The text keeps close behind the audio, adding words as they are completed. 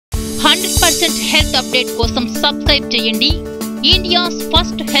100% health update కోసం subscribe చేయండి India's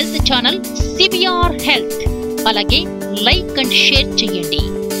first health channel CVR health. అలాగే లైక్ అండ్ షేర్ చేయండి.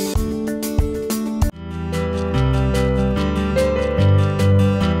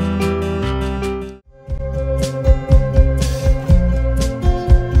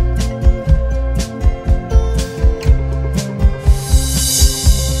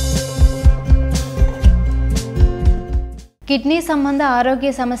 కిడ్నీ సంబంధ ఆరోగ్య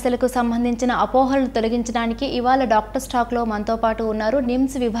సమస్యలకు సంబంధించిన అపోహలను తొలగించడానికి ఇవాళ డాక్టర్ స్టాక్లో మనతో పాటు ఉన్నారు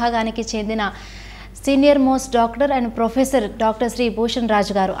నిమ్స్ విభాగానికి చెందిన senior most doctor and professor doctor Shri Bhushan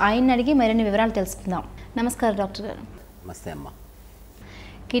రాజు గారు. ఆయన్ని అడిగి మరిన్ని వివరాలు తెలుసుకుందాం. నమస్కారం డాక్టర్ గారు. నమస్తే అమ్మ.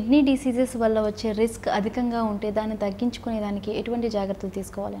 కిడ్నీ డిసీజెస్ వల్ల వచ్చే రిస్క్ అధికంగా ఉంటే దాన్ని తగ్గించుకునేదానికి ఎటువంటి జాగ్రత్తలు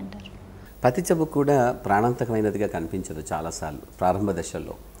తీసుకోవాలి అంటారు? ప్రతి జబ్బు కూడా ప్రాణాంతకమైనదిగా కనిపించదు. చాలాసార్లు ప్రారంభ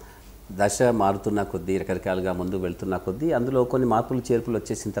దశ మారుతున్న కొద్దీ రకరకాలుగా ముందు వెళ్తున్న కొద్దీ అందులో కొన్ని మార్పులు చేర్పులు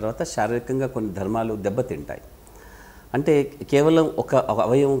వచ్చేసిన తర్వాత శారీరకంగా కొన్ని ధర్మాలు దెబ్బతింటాయి. అంటే కేవలం ఒక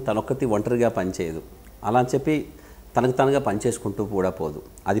అవయవం తనొక్కటి ఒంటరిగా పనిచేయదు. అలా అని చెప్పి తనకు తానుగా పనిచేసుకుంటూ కూడా పోదు.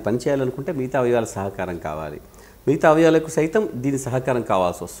 అది పనిచేయాలనుకుంటే మిగతా అవయవాల సహకారం కావాలి. మిగతా అవయవాలకు సైతం దీని సహకారం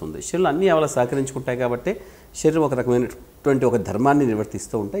కావాల్సి వస్తుంది. శరీరంలో అన్ని అవయవాలు సహకరించుకుంటాయి కాబట్టి శరీరం ఒక రకమైనటువంటి ఒక ధర్మాన్ని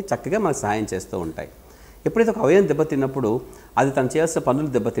నిర్వర్తిస్తూ ఉంటాయి, చక్కగా మనకు సహాయం చేస్తూ ఉంటాయి. ఎప్పుడైతే ఒక అవయవం దెబ్బతిన్నప్పుడు అది తను చేయాల్సిన పనులు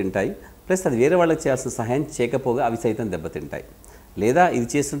దెబ్బతింటాయి, ప్లస్ అది వేరే వాళ్ళకి చేయాల్సిన సహాయం చేయకపోగా అవి సైతం దెబ్బతింటాయి. లేదా ఇది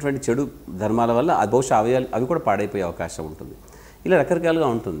చేసినటువంటి చెడు ధర్మాల వల్ల అది బహుశా అవయవాలు అవి కూడా పాడైపోయే అవకాశం ఉంటుంది. ఇలా రకరకాలుగా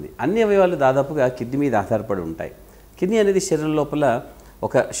ఉంటుంది. అన్ని అవయవాలు దాదాపుగా కిడ్నీ మీద ఆధారపడి ఉంటాయి. కిడ్నీ అనేది శరీరం లోపల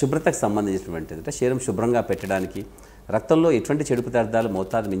ఒక శుభ్రతకు సంబంధించినటువంటిది. అంటే శరీరం శుభ్రంగా పెట్టడానికి, రక్తంలో ఎటువంటి చెడు పదార్థాలు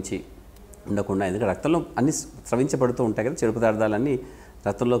మోతాదు మించి ఉండకుండా, ఎందుకంటే రక్తంలో అన్ని స్రవించబడుతూ ఉంటాయి కదా, చెడు పదార్థాలన్నీ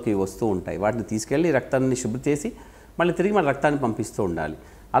రక్తంలోకి వస్తూ ఉంటాయి. వాటిని తీసుకెళ్ళి రక్తాన్ని శుభ్రం చేసి మళ్ళీ తిరిగి మన రక్తాన్ని పంపిస్తూ ఉండాలి.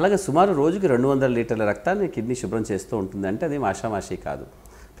 అలాగే సుమారు రోజుకి 200 లీటర్ల రక్తాన్ని కిడ్నీ శుభ్రం చేస్తూ ఉంటుంది. అంటే అదేం ఆషామాషి కాదు.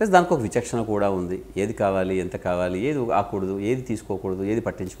 ప్లస్ దానికి ఒక విచక్షణ కూడా ఉంది. ఏది కావాలి, ఎంత కావాలి, ఏది ఆకూడదు, ఏది తీసుకోకూడదు, ఏది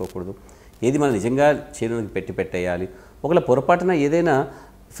పట్టించుకోకూడదు, ఏది మనం నిజంగా చేనుకి పెట్టేయాలి. ఒకవేళ పొరపాటున ఏదైనా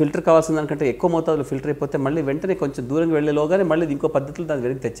ఫిల్టర్ కావాల్సిన దానికంటే ఎక్కువ మోతాదులో ఫిల్టర్ అయిపోతే మళ్ళీ వెంటనే కొంచెం దూరంగా వెళ్ళేలోగానే మళ్ళీ ఇంకో పద్ధతిలో దాన్ని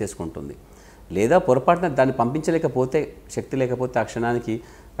వెనక్కి తెచ్చేసుకుంటుంది. లేదా పొరపాటున దాన్ని పంపించలేకపోతే, శక్తి లేకపోతే ఆ క్షణానికి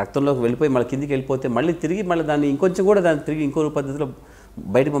రక్తంలోకి వెళ్ళిపోయి మళ్ళీ కిందికి వెళ్ళిపోతే మళ్ళీ తిరిగి మళ్ళీ దాన్ని ఇంకొంచెం కూడా దాన్ని తిరిగి ఇంకో పద్ధతిలో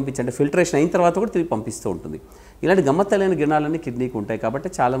బయటకు పంపించంటే ఫిల్టరేషన్ అయిన తర్వాత కూడా తిరిగి పంపిస్తూ ఉంటుంది. ఇలాంటి గమ్మత్తలైన గిరణాలన్నీ కిడ్నీకి ఉంటాయి.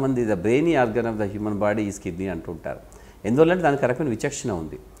 కాబట్టి చాలామంది the brainy organ of the human body is kidney అంటుంటారు. ఎందువల్లంటే దానికి రకమైన విచక్షణ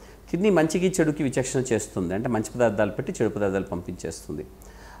ఉంది. కిడ్నీ మంచికి చెడుకి విచక్షణ చేస్తుంది. అంటే మంచి పదార్థాలు పెట్టి చెడు పదార్థాలు పంపించేస్తుంది.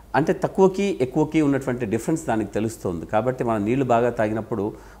 అంటే తక్కువకి ఎక్కువకి ఉన్నటువంటి డిఫరెన్స్ దానికి తెలుస్తుంది. కాబట్టి మనం నీళ్లు బాగా తాగినప్పుడు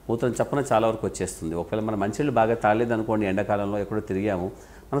మూత్రం చప్పన చాలా వరకు వచ్చేస్తుంది. ఒకవేళ మనం మంచినీళ్ళు బాగా తాగలేదనుకోండి, ఎండాకాలంలో ఎక్కడో తిరిగాము,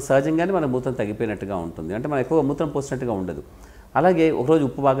 మనం సహజంగానే మన మూత్రం తగ్గిపోయినట్టుగా ఉంటుంది. అంటే మనం ఎక్కువ మూత్రం పోసినట్టుగా ఉండదు. అలాగే ఒకరోజు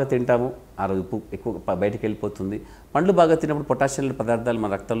ఉప్పు బాగా తింటాము, ఆ రోజు ఉప్పు ఎక్కువ బయటకు వెళ్ళిపోతుంది. పండ్లు బాగా తిన్నప్పుడు పొటాషియం పదార్థాలు మన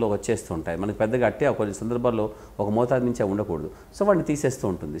రక్తంలో వచ్చేస్తూ ఉంటాయి. మనకు పెద్దగా అట్టే కొన్ని సందర్భాల్లో ఒక మోతాదు నుంచి ఉండకూడదు, సో వాటిని తీసేస్తూ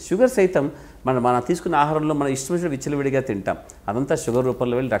ఉంటుంది. షుగర్ సైతం మన తీసుకున్న ఆహారంలో మన ఇష్టమైన విచ్చలవిడిగా తింటాం, అదంతా షుగర్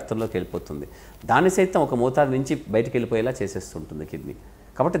రూపంలో వెళ్ళి రక్తంలోకి వెళ్ళిపోతుంది. దాన్ని సైతం ఒక మోతాదు నుంచి బయటకు వెళ్ళిపోయేలా చేసేస్తుంటుంది కిడ్నీ.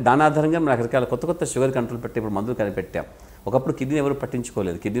 కాబట్టి దాని ఆధారంగా మన రకరకాల కొత్త షుగర్ కంట్రోల్ పెట్టి ఇప్పుడు మందులు కనిపెట్టాం. ఒకప్పుడు కిడ్నీ ఎవరు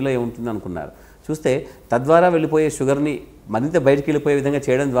పట్టించుకోలేదు, కిడ్నీలో ఏముంటుంది అనుకున్నారు. చూస్తే తద్వారా వెళ్ళిపోయే షుగర్ని మరింత బయటికి వెళ్ళిపోయే విధంగా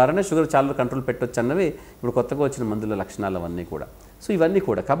చేయడం ద్వారానే షుగర్ చాలా కంట్రోల్ పెట్టవచ్చు అన్నవి ఇప్పుడు కొత్తగా వచ్చిన మందుల లక్షణాలు అవన్నీ కూడా. సో ఇవన్నీ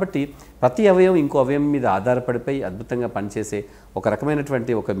కూడా కాబట్టి ప్రతి అవయవం ఇంకో అవయవం మీద ఆధారపడిపోయి అద్భుతంగా పనిచేసే ఒక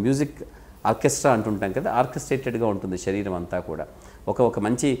రకమైనటువంటి ఒక మ్యూజిక్ ఆర్కెస్ట్రా అంటుంటాం కదా, ఆర్కెస్ట్రేటెడ్గా ఉంటుంది శరీరం అంతా కూడా. ఒక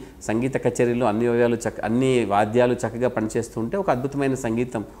మంచి సంగీత కచేరీలో అన్ని అవయవాలు అన్ని వాద్యాలు చక్కగా పనిచేస్తుంటే ఒక అద్భుతమైన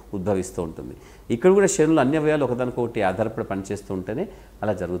సంగీతం ఉద్భవిస్తూ ఉంటుంది. ఇక్కడ కూడా శరీరంలో అన్ని అవయవాలు ఒకదానికొకటి ఆధారపడి పనిచేస్తూ ఉంటేనే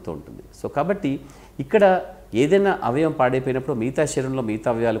అలా జరుగుతూ ఉంటుంది. సో కాబట్టి ఇక్కడ ఏదైనా అవయవం పాడైపోయినప్పుడు మిగతా శరీరంలో మిగతా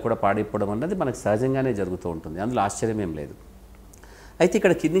అవయవాలు కూడా పాడైపోవడం అన్నది మనకు సహజంగానే జరుగుతూ ఉంటుంది. అందులో ఆశ్చర్యం ఏం లేదు. అయితే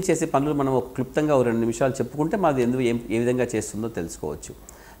ఇక్కడ కిడ్నీ చేసే పనులు మనం ఒక క్లుప్తంగా 2 నిమిషాలు చెప్పుకుంటే మాది ఏ విధంగా చేస్తుందో తెలుసుకోవచ్చు.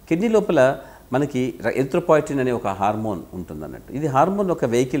 కిడ్నీ లోపల మనకి ఎరిథ్రోపాయిటిన్ అనే ఒక హార్మోన్ ఉంటుంది అన్నట్టు. ఇది హార్మోన్ ఒక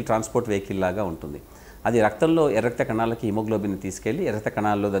ట్రాన్స్పోర్ట్ వెహికల్ లాగా ఉంటుంది. అది రక్తంలో రక్త కణాలకి హిమోగ్లోబిన్ తీసుకెళ్ళి రక్త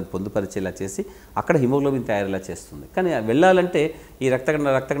కణాల్లో దాన్ని పొందుపరిచేలా చేసి అక్కడ హిమోగ్లోబిన్ తయారీలా చేస్తుంది. కానీ వెళ్ళాలంటే ఈ రక్త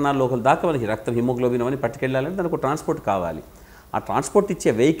కణాల లోపల దాకా మనకి రక్తం హిమోగ్లోబిన్ అని పట్టుకెళ్ళాలంటే దానికి ఒక ట్రాన్స్పోర్ట్ కావాలి. ఆ ట్రాన్స్పోర్ట్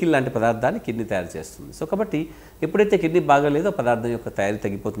ఇచ్చే వెహికల్ లాంటి పదార్థాన్ని కిడ్నీ తయారు చేస్తుంది. సో కాబట్టి ఎప్పుడైతే కిడ్నీ బాగాలేదో పదార్థం యొక్క తయారీ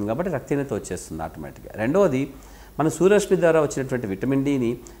తగ్గిపోతుంది కాబట్టి రక్తహీనత వచ్చేస్తుంది ఆటోమేటిక్గా. రెండవది, మన సూర్యరశ్మి ద్వారా వచ్చినటువంటి విటమిన్ డిని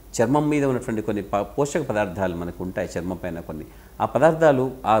చర్మం మీద ఉన్నటువంటి కొన్ని పోషక పదార్థాలు మనకు ఉంటాయి, చర్మం పైన కొన్ని. ఆ పదార్థాలు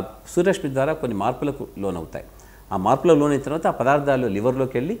ఆ సూర్యరశ్మి ద్వారా కొన్ని మార్పులకు లోనవుతాయి. ఆ మార్పులకు లోనైన తర్వాత ఆ పదార్థాలు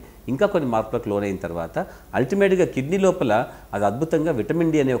లివర్లోకి వెళ్ళి ఇంకా కొన్ని మార్పులకు లోనైన తర్వాత అల్టిమేట్గా కిడ్నీ లోపల అది అద్భుతంగా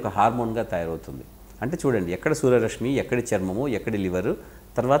విటమిన్ డి అనే ఒక హార్మోన్గా తయారవుతుంది. అంటే చూడండి, ఎక్కడ సూర్యరశ్మి, ఎక్కడి చర్మము, ఎక్కడి లివరు,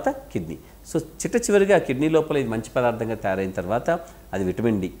 తర్వాత కిడ్నీ. సో చివరిగా కిడ్నీ లోపల ఇది మంచి పదార్థంగా తయారైన తర్వాత అది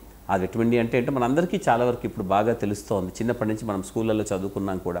విటమిన్ డి. ఆ విటమిన్ డి అంటే ఏంటో మనందరికీ చాలా వరకు ఇప్పుడు బాగా తెలుస్తోంది. చిన్నప్పటి నుంచి మనం స్కూళ్ళల్లో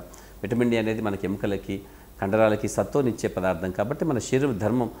చదువుకున్నాం కూడా. విటమిన్ డి అనేది మనకి ఎముకలకి కండరాలకి సత్తునిచ్చే పదార్థం కాబట్టి మన శరీర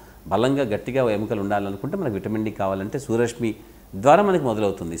ధర్మం బలంగా గట్టిగా ఎముకలు ఉండాలనుకుంటే మనకు విటమిన్ డి కావాలంటే సూర్యరశ్మి ద్వారా మనకి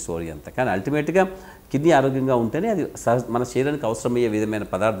మొదలవుతుంది స్టోరీ అంతా. కానీ అల్టిమేట్గా కిడ్నీ ఆరోగ్యంగా ఉంటేనే అది మన శరీరానికి అవసరమయ్యే విధమైన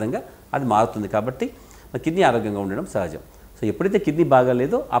పదార్థంగా అది మారుతుంది. కాబట్టి కిడ్నీ ఆరోగ్యంగా ఉండడం సహజం. సో ఎప్పుడైతే కిడ్నీ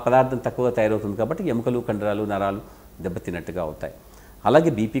బాగాలేదో ఆ పదార్థం తక్కువగా తయారవుతుంది కాబట్టి ఎముకలు కండరాలు నరాలు దెబ్బతిన్నట్టుగా అవుతాయి. అలాగే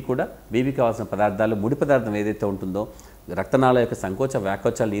బీపీ కూడా, బీపీ కావాల్సిన పదార్థాలు ముడి పదార్థం ఏదైతే ఉంటుందో రక్తనాళ యొక్క సంకోచ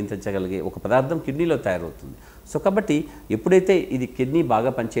వ్యాకోచాలు నియంత్రించగలిగే ఒక పదార్థం కిడ్నీలో తయారవుతుంది. సో కాబట్టి ఎప్పుడైతే ఇది కిడ్నీ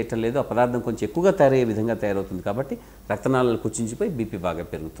బాగా పనిచేయటం లేదో ఆ పదార్థం కొంచెం ఎక్కువగా తయారయ్యే విధంగా తయారవుతుంది కాబట్టి రక్తనాళాలు కుచించిపోయి బీపీ బాగా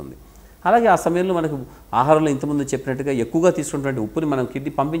పెరుగుతుంది. అలాగే ఆ సమయంలో మనకు ఆహారంలో ఇంతకుముందు చెప్పినట్టుగా ఎక్కువగా తీసుకున్నటువంటి ఉప్పుని మనం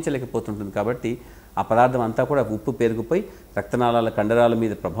కిడ్నీ పంపించలేకపోతుంటుంది కాబట్టి ఆ పదార్థం అంతా కూడా ఉప్పు పెరిగిపోయి రక్తనాళాల కండరాల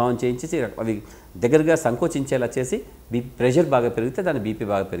మీద ప్రభావం చేయించేసి అవి దగ్గరగా సంకోచించేలా చేసి బీపీ ప్రెషర్ బాగా పెరిగితే దాని బీపీ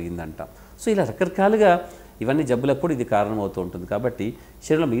బాగా పెరిగిందంటాం. సో ఇలా రకరకాలుగా ఇవన్నీ జబ్బులకు కూడా ఇది కారణమవుతూ ఉంటుంది. కాబట్టి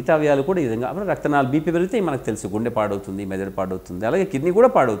శరీరంలో మిగతా అవయవాలు కూడా ఈ విధంగా అప్పుడు రక్తనాళాలు బీపీ పెరిగితే మనకు తెలుసు గుండె పాడవుతుంది, మెదడు పాడవుతుంది, అలాగే కిడ్నీ కూడా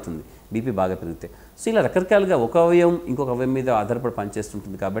పాడవుతుంది బీపీ బాగా పెరిగితే. సో ఇలా రకరకాలుగా ఒక అవయవం ఇంకొక అవయవం మీద ఆధారపడి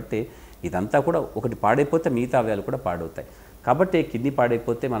పనిచేస్తుంటుంది. కాబట్టి ఇదంతా కూడా ఒకటి పాడైపోతే మిగతా అవయవాలు కూడా పాడవుతాయి. కాబట్టి కిడ్నీ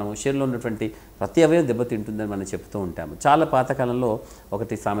పాడైపోతే మనం శరీరంలో ఉన్నటువంటి ప్రతి అవయవం దెబ్బతింటుందని మనం చెప్తూ ఉంటాము. చాలా పాతకాలంలో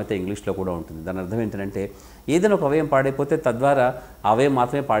ఒకటి సామెత ఇంగ్లీష్లో కూడా ఉంటుంది. దాని అర్థం ఏంటంటే ఏదైనా ఒక అవయవం పాడైపోతే తద్వారా ఆ అవయవం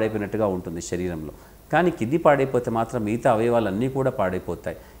మాత్రమే పాడైపోయినట్టుగా ఉంటుంది శరీరంలో. కానీ కిడ్నీ పాడైపోతే మాత్రం మిగతా అవయవాలన్నీ కూడా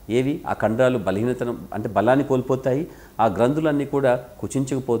పాడైపోతాయి. ఏవి? ఆ కండరాలు బలహీనతను అంటే బలాన్ని కోల్పోతాయి, ఆ గ్రంథులన్నీ కూడా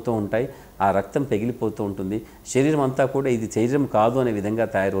కుచించుకుపోతూ ఉంటాయి, ఆ రక్తం పెగిలిపోతూ ఉంటుంది, శరీరం అంతా కూడా ఇది శరీరం కాదు అనే విధంగా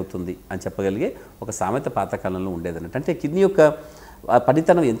తయారవుతుంది అని చెప్పగలిగే ఒక సామెత పాతకాలంలో ఉండేదన్నట్టు. అంటే కిడ్నీ యొక్క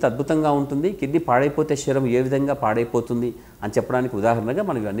పనితనం ఎంత అద్భుతంగా ఉంటుంది, కిడ్నీ పాడైపోతే శరీరం ఏ విధంగా పాడైపోతుంది అని చెప్పడానికి ఉదాహరణగా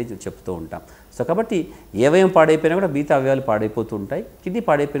మనం ఇవన్నీ చెప్తూ ఉంటాం. సో కాబట్టి ఏ అవయవం పాడైపోయినా కూడా మిగతా అవయవాలు పాడైపోతూ ఉంటాయి. కిడ్నీ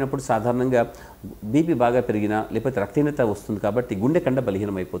పాడైపోయినప్పుడు సాధారణంగా బీపీ బాగా పెరిగినా లేకపోతే రక్తహీనత వస్తుంది కాబట్టి గుండె కండ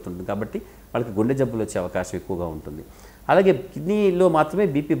బలహీనం అయిపోతుంది కాబట్టి వాళ్ళకి గుండె జబ్బులు వచ్చే అవకాశం ఎక్కువగా ఉంటుంది. అలాగే కిడ్నీలో మాత్రమే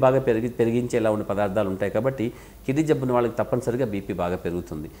బీపీ బాగా పెరిగించేలా ఉన్న పదార్థాలు ఉంటాయి కాబట్టి కిడ్నీ జబ్బున వాళ్ళకి తప్పనిసరిగా బీపీ బాగా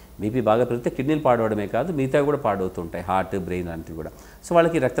పెరుగుతుంది. బీపీ బాగా పెరిగితే కిడ్నీలు పాడవడమే కాదు మిగతా కూడా పాడవుతూ ఉంటాయి, హార్ట్ బ్రెయిన్ లాంటివి కూడా. సో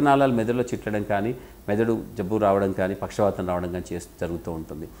వాళ్ళకి రక్తనాళాలు మెదడులో చిట్లడం కానీ మెదడు జబ్బు రావడం కానీ పక్షవాతం రావడం కానీ జరుగుతూ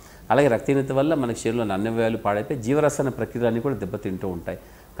ఉంటుంది. అలాగే రక్తహీనత వల్ల మనకి శరీరంలో అన్ని అవయవాలు పాడైపోయి జీవరసాయన ప్రక్రియలన్నీ కూడా దెబ్బతింటూ ఉంటాయి.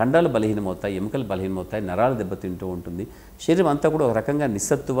 కండాలు బలహీనమవుతాయి, ఎముకలు బలహీనమవుతాయి, నరాలు దెబ్బతింటూ ఉంటుంది. శరీరం అంతా కూడా ఒక రకంగా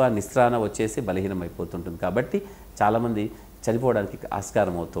నిస్సత్తువ నిస్త్రాణ వచ్చేసి బలహీనం అయిపోతుంటుంది. కాబట్టి చాలామంది చనిపోవడానికి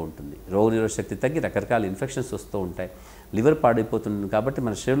ఆస్కారం అవుతూ ఉంటుంది. రోగనిరోధక శక్తి తగ్గి రకరకాల ఇన్ఫెక్షన్స్ వస్తూ ఉంటాయి. లివర్ పాడైపోతుంది కాబట్టి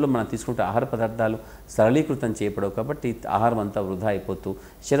మన శరీరంలో మనం తీసుకుంటే ఆహార పదార్థాలు సరళీకృతం చేయబడవు కాబట్టి ఆహారం అంతా వృధా అయిపోతూ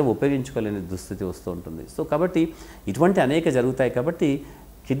శరీరం ఉపయోగించుకోలేని దుస్థితి వస్తూ ఉంటుంది. సో కాబట్టి ఇటువంటి అనేక జరుగుతాయి. కాబట్టి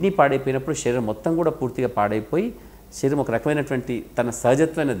కిడ్నీ పాడైపోయినప్పుడు శరీరం మొత్తం కూడా పూర్తిగా పాడైపోయి శరీరం ఒక రకమైనటువంటి తన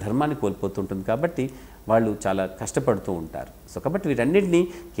సహజత్వమైన ధర్మాన్ని కోల్పోతుంటుంది. కాబట్టి వాళ్ళు చాలా కష్టపడుతూ ఉంటారు. సో కాబట్టి వీటన్నింటినీ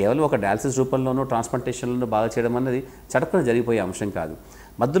కేవలం ఒక డయాలసిస్ రూపంలోనో ట్రాన్స్ప్లాంటేషన్లోనో బాగా చేయడం అన్నది చటక్కున జరిగిపోయే అంశం కాదు.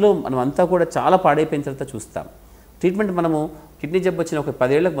 మధ్యలో మనం అంతా కూడా చాలా పాడైపోయిన తర్వాత చూస్తాం. ట్రీట్మెంట్ మనము కిడ్నీ జబ్బు వచ్చిన ఒక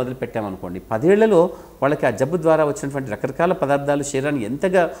 10 ఏళ్లకు మొదలు పెట్టామనుకోండి, 10 ఏళ్లలో వాళ్ళకి ఆ జబ్బు ద్వారా వచ్చినటువంటి రకరకాల పదార్థాలు శరీరాన్ని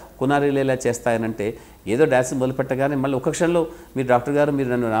ఎంతగా కొనారిలేలా చేస్తాయనంటే ఏదో డయాలసిస్ మొదలు పెట్టగానే మళ్ళీ ఒక క్షణంలో మీరు డాక్టర్ గారు మీరు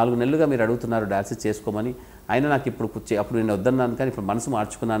నన్ను 4 నెలలుగా మీరు అడుగుతున్నారు డయాలసిస్ చేసుకోమని, అయినా నాకు అప్పుడు నేను వద్దన్నాను కానీ ఇప్పుడు మనసు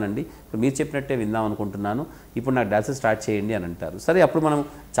మార్చుకున్నానండి, ఇప్పుడు మీరు చెప్పినట్టే విందాం అనుకుంటున్నాను, ఇప్పుడు నాకు డయాలసిస్ స్టార్ట్ చేయండి అని అంటారు. సరే అప్పుడు మనం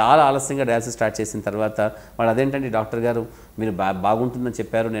చాలా ఆలస్యంగా డయాలసిస్ స్టార్ట్ చేసిన తర్వాత వాళ్ళు అదేంటండి డాక్టర్ గారు మీరు బాగుంటుందని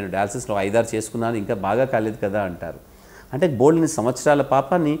చెప్పారు, నేను డయాలసిస్లో 5-6 చేసుకున్నాను ఇంకా బాగా కాలేదు కదా అంటారు. అంటే బోల్డ్ని సంవత్సరాల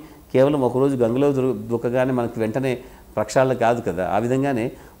పాపాన్ని కేవలం ఒకరోజు గంగలో దూకగానే మనకు వెంటనే ప్రక్షాళన కాదు కదా. ఆ విధంగానే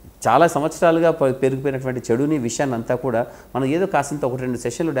చాలా సంవత్సరాలుగా పెరిగిపోయినటువంటి చెడుని విషయాన్ని అంతా కూడా మనం ఏదో కాసింత 1-2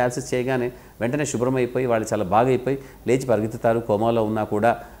 సెషన్లు డయాలసిస్ చేయగానే వెంటనే శుభ్రమైపోయి వాళ్ళు చాలా బాగా అయిపోయి లేచి పరిగెత్తుతారు, కోమాలో ఉన్నా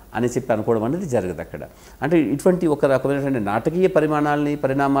కూడా అని చెప్పి అనుకోవడం అనేది జరగదు అక్కడ. అంటే ఇటువంటి ఒక రకమైనటువంటి నాటకీయ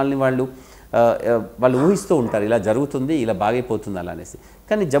పరిణామాలని వాళ్ళు ఊహిస్తూ ఉంటారు, ఇలా జరుగుతుంది ఇలా బాగైపోతుంది అలా అనేసి.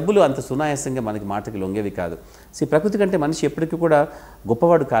 కానీ జబ్బులు అంత సునాయాసంగా మనకి మాటకి లొంగేవి కాదు. ప్రకృతి కంటే మనిషి ఎప్పటికీ కూడా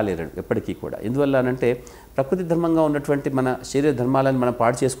గొప్పవాడు కాలేరు ఎప్పటికీ కూడా. ఎందువల్ల అనంటే ప్రకృతి ధర్మంగా ఉన్నటువంటి మన శరీర ధర్మాలను మనం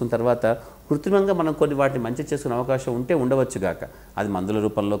పాడు చేసుకున్న తర్వాత కృత్రిమంగా మనం కొన్ని వాటిని మంచి చేసుకునే అవకాశం ఉంటే ఉండవచ్చుగాక. అది మందుల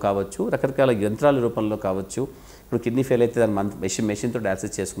రూపంలో కావచ్చు, రకరకాల యంత్రాల రూపంలో కావచ్చు. ఇప్పుడు కిడ్నీ ఫెయిల్ అయితే దాన్ని మెషిన్తో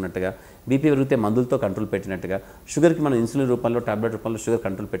డయాలసిస్ చేసుకున్నట్టుగా, బీపీ పెరిగితే మందులతో కంట్రోల్ పెట్టినట్టుగా, షుగర్కి మనం ఇన్సులిన్ రూపంలో టాబ్లెట్ రూపంలో షుగర్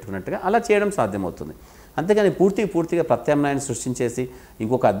కంట్రోల్ పెట్టుకున్నట్టుగా అలా చేయడం సాధ్యమవుతుంది. అంతేగాని పూర్తిగా ప్రత్యామ్నాయాన్ని సృష్టించేసి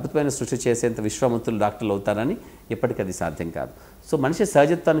ఇంకొక అద్భుతమైన సృష్టి చేసేంత విశ్వామిత్రులు డాక్టర్లు అవుతారని ఎప్పటికీ సాధ్యం కాదు. సో మనిషి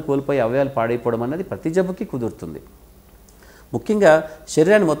సహజత్వాన్ని కోల్పోయి అవయవాలు పాడైపోవడం అనేది ప్రతి జబ్బుకి కుదురుతుంది. ముఖ్యంగా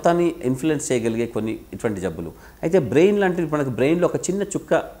శరీరాన్ని మొత్తాన్ని ఇన్ఫ్లుయెన్స్ చేయగలిగే కొన్ని ఇటువంటి జబ్బులు. అయితే బ్రెయిన్ లాంటివి మనకు బ్రెయిన్లో ఒక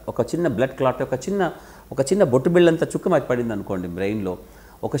చిన్న బ్లడ్ క్లాట్ ఒక చిన్న బొట్టు బిళ్ళంత చుక్క మాకు పడింది అనుకోండి బ్రెయిన్లో,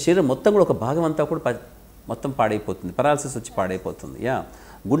 ఒక శరీరం మొత్తం కూడా ఒక భాగం అంతా కూడా మొత్తం పాడైపోతుంది, పెరాలసిస్ వచ్చి పాడైపోతుంది.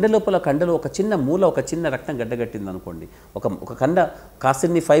 గుండె లోపల కండలో ఒక చిన్న మూల, ఒక చిన్న రక్తం గడ్డగట్టింది అనుకోండి, ఒక కండ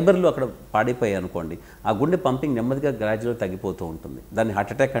కాసిన్ని ఫైబర్లు అక్కడ పాడైపోయాయి అనుకోండి, ఆ గుండె పంపింగ్ నెమ్మదిగా గ్రాడ్యువల్గా తగ్గిపోతూ ఉంటుంది. దాన్ని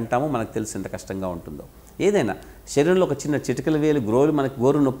హార్ట్ అటాక్ అంటాము. మనకు తెలిసి ఎంత కష్టంగా ఉంటుందో. ఏదైనా శరీరంలో ఒక చిన్న చిటికల వేలు మనకి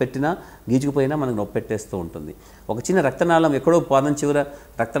గోరు నొప్పి పెట్టినా, గీచుకుపోయినా మనకు నొప్పి పెట్టేస్తూ ఉంటుంది. ఒక చిన్న రక్తనాళం ఎక్కడో పాదం చివర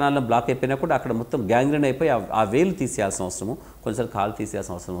రక్తనాళం బ్లాక్ అయిపోయినా కూడా అక్కడ మొత్తం గ్యాంగ్రీన్ అయిపోయి ఆ వేలు తీసేయాల్సిన అవసరము, కొన్నిసార్లు కాలు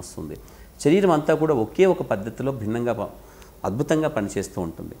తీసేయాల్సిన అవసరం వస్తుంది. శరీరం అంతా కూడా ఒకే ఒక పద్ధతిలో భిన్నంగా అద్భుతంగా పనిచేస్తూ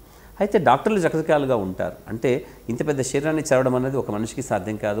ఉంటుంది. అయితే డాక్టర్లు రకరకాలుగా ఉంటారు. అంటే ఇంత పెద్ద శరీరాన్ని చదవడం అనేది ఒక మనిషికి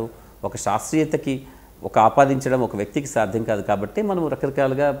సాధ్యం కాదు, ఒక శాస్త్రీయతకి ఆపాదించడం ఒక వ్యక్తికి సాధ్యం కాదు. కాబట్టి మనం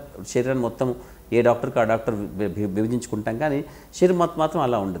రకరకాలుగా శరీరాన్ని మొత్తం ఏ డాక్టర్కి ఆ డాక్టర్ విభజించుకుంటాం. కానీ శరీరం మాత్రం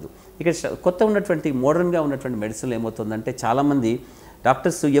అలా ఉండదు. ఇక్కడ కొత్త ఉన్నటువంటి మోడర్న్గా ఉన్నటువంటి మెడిసిన్లు ఏమవుతుందంటే చాలామంది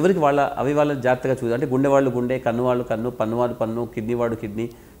డాక్టర్స్ ఎవరికి వాళ్ళ అవయవాలను జాగ్రత్తగా చూడాలి. అంటే గుండెవాళ్ళు గుండె, కన్నువాళ్ళు కన్ను, పన్నువాడు పన్ను, కిడ్నీవాడు కిడ్నీ,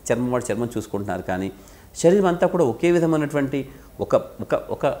 చర్మంవాడు చర్మం చూసుకుంటున్నారు. కానీ శరీరం అంతా కూడా ఒకే విధమైనటువంటి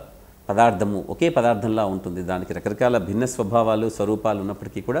ఒక పదార్థము, ఒకే పదార్థంలా ఉంటుంది. దానికి రకరకాల భిన్న స్వభావాలు, స్వరూపాలు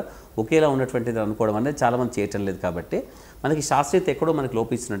ఉన్నప్పటికీ కూడా ఒకేలా ఉన్నటువంటిది అనుకోవడం అనేది చాలామంది చేయటం లేదు. కాబట్టి మనకి శాస్త్రీయత ఎక్కడో మనకి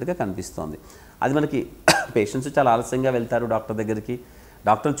లోపిస్తున్నట్టుగా కనిపిస్తోంది. అది మనకి పేషెంట్స్ చాలా ఆలస్యంగా వెళ్తారు డాక్టర్ దగ్గరికి.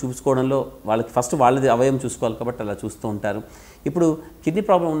 డాక్టర్లు చూసుకోవడంలో వాళ్ళకి ఫస్ట్ వాళ్ళది అవయవం చూసుకోవాలి కాబట్టి అలా చూస్తూ ఉంటారు. ఇప్పుడు కిడ్నీ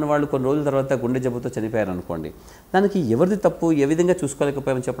ప్రాబ్లం ఉన్నవాళ్ళు కొన్ని రోజుల తర్వాత గుండె జబ్బుతో చనిపోయారు అనుకోండి, దానికి ఎవరిది తప్పు, ఏ విధంగా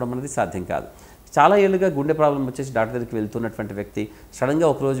చూసుకోలేకపోయామని చెప్పడం అనేది సాధ్యం కాదు. చాలా ఏళ్ళుగా గుండె ప్రాబ్లం వచ్చేసి డాక్టర్ దగ్గరికి వెళ్తున్నటువంటి వ్యక్తి సడన్గా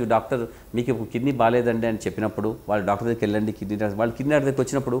ఒకరోజు డాక్టర్ మీకు కిడ్నీ బాగాలేదండి అని చెప్పినప్పుడు, వాళ్ళు డాక్టర్ దగ్గరికి వెళ్ళండి కిడ్నీ డాక్టర్, వాళ్ళు కిడ్నీ డాక్టర్ దగ్గరికి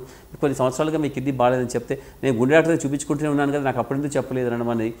వచ్చినప్పుడు కొన్ని సంవత్సరాలుగా మీ కిడ్నీ బాగాలేదని చెప్తే నేను గుండె డాక్టర్ దగ్గర చూపించుకుంటూనే ఉన్నాను కదా, నాకు అప్పుడెందుకు చెప్పలేదు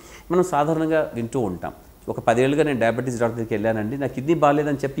అనడం అనేది మనం సాధారణంగా వింటూ ఉంటాం. ఒక 10 ఏళ్ళుగా నేను డయాబెటీస్ డాక్టర్ దగ్గరికి వెళ్ళానండి, నా కిడ్నీ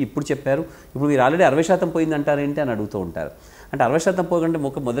బాగాలేదని చెప్పి ఇప్పుడు చెప్పారు, ఇప్పుడు మీరు ఆల్రెడీ 60% పోయింది అంటారేంటి అని అడుగుతూ ఉంటారు. అంటే 60% పోకంటే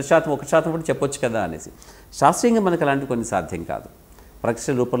మొదటి శాతం 1% కూడా చెప్పొచ్చు కదా అనేసి. శాస్త్రీయంగా మనకు అలాంటి కొన్ని సాధ్యం కాదు.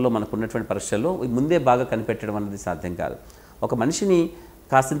 పరీక్షల రూపంలో మనకు ఉన్నటువంటి పరీక్షల్లో ముందే బాగా కనిపెట్టడం అనేది సాధ్యం కాదు. ఒక మనిషిని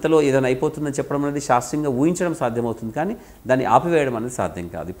కాసింతలో ఏదైనా అయిపోతుందని చెప్పడం అనేది శాస్త్రీయంగా ఊహించడం సాధ్యమవుతుంది, కానీ దాన్ని ఆపివేయడం అనేది సాధ్యం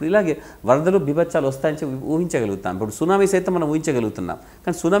కాదు. ఇప్పుడు ఇలాగే వరదలు బీభత్సాలు వస్తాయని చెప్పి ఊహించగలుగుతాం. ఇప్పుడు సునామీ సైతం మనం ఊహించగలుగుతున్నాం,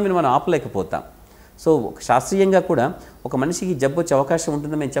 కానీ సునామీని మనం ఆపలేకపోతాం. సో శాస్త్రీయంగా కూడా ఒక మనిషికి జబ్బు వచ్చే అవకాశం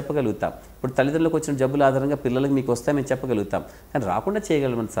ఉంటుందని మేము చెప్పగలుగుతాం. ఇప్పుడు తల్లిదండ్రులకు వచ్చిన జబ్బుల ఆధారంగా పిల్లలకు మీకు వస్తాయి మేము చెప్పగలుగుతాం, కానీ రాకుండా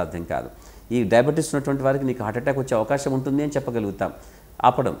చేయగలమని సాధ్యం కాదు. ఈ డయాబెటీస్ ఉన్నటువంటి వారికి నీకు హార్ట్ అటాక్ వచ్చే అవకాశం ఉంటుంది అని చెప్పగలుగుతాం,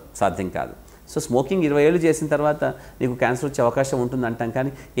 ఆపడం సాధ్యం కాదు. సో స్మోకింగ్ 20 ఏళ్ళు చేసిన తర్వాత నీకు క్యాన్సర్ వచ్చే అవకాశం ఉంటుంది అంటాం,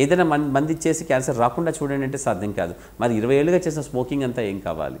 కానీ ఏదైనా మంది ఇచ్చేసి క్యాన్సర్ రాకుండా చూడండి అంటే సాధ్యం కాదు. మరి 20 ఏళ్ళుగా చేసిన స్మోకింగ్ అంతా ఏం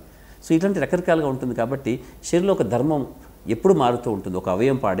కావాలి? సో ఇట్లాంటి రకరకాలుగా ఉంటుంది. కాబట్టి శరీరంలో ఒక ధర్మం ఎప్పుడు మారుతూ ఉంటుంది ఒక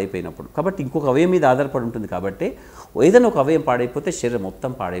అవయవం పాడైపోయినప్పుడు. కాబట్టి ఇంకొక అవయవం మీద ఆధారపడి ఉంటుంది. కాబట్టి ఏదైనా ఒక అవయవం పాడైపోతే శరీరం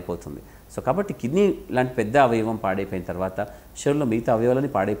మొత్తం పాడైపోతుంది. సో కాబట్టి కిడ్నీ లాంటి పెద్ద అవయవం పాడైపోయిన తర్వాత శరీరంలో మిగతా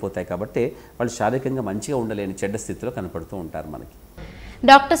అవయవాలని పాడైపోతాయి. కాబట్టి వాళ్ళు శారీరకంగా మంచిగా ఉండలేని చెడ్డ స్థితిలో కనపడుతూ ఉంటారు మనకి.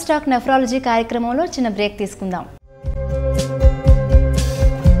 డాక్టర్ స్టాక్ నెఫ్రాలజీ కార్యక్రమంలో చిన్న బ్రేక్ తీసుకుందాం.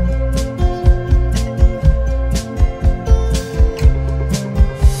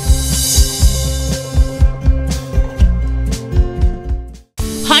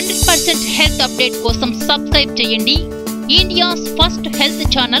 హెల్త్ అప్డేట్ కోసం సబ్స్క్రైబ్ చేయండి India's first health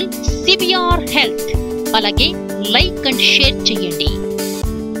channel CVR health. అలాగే లైక్ అండ్ షేర్ చేయండి.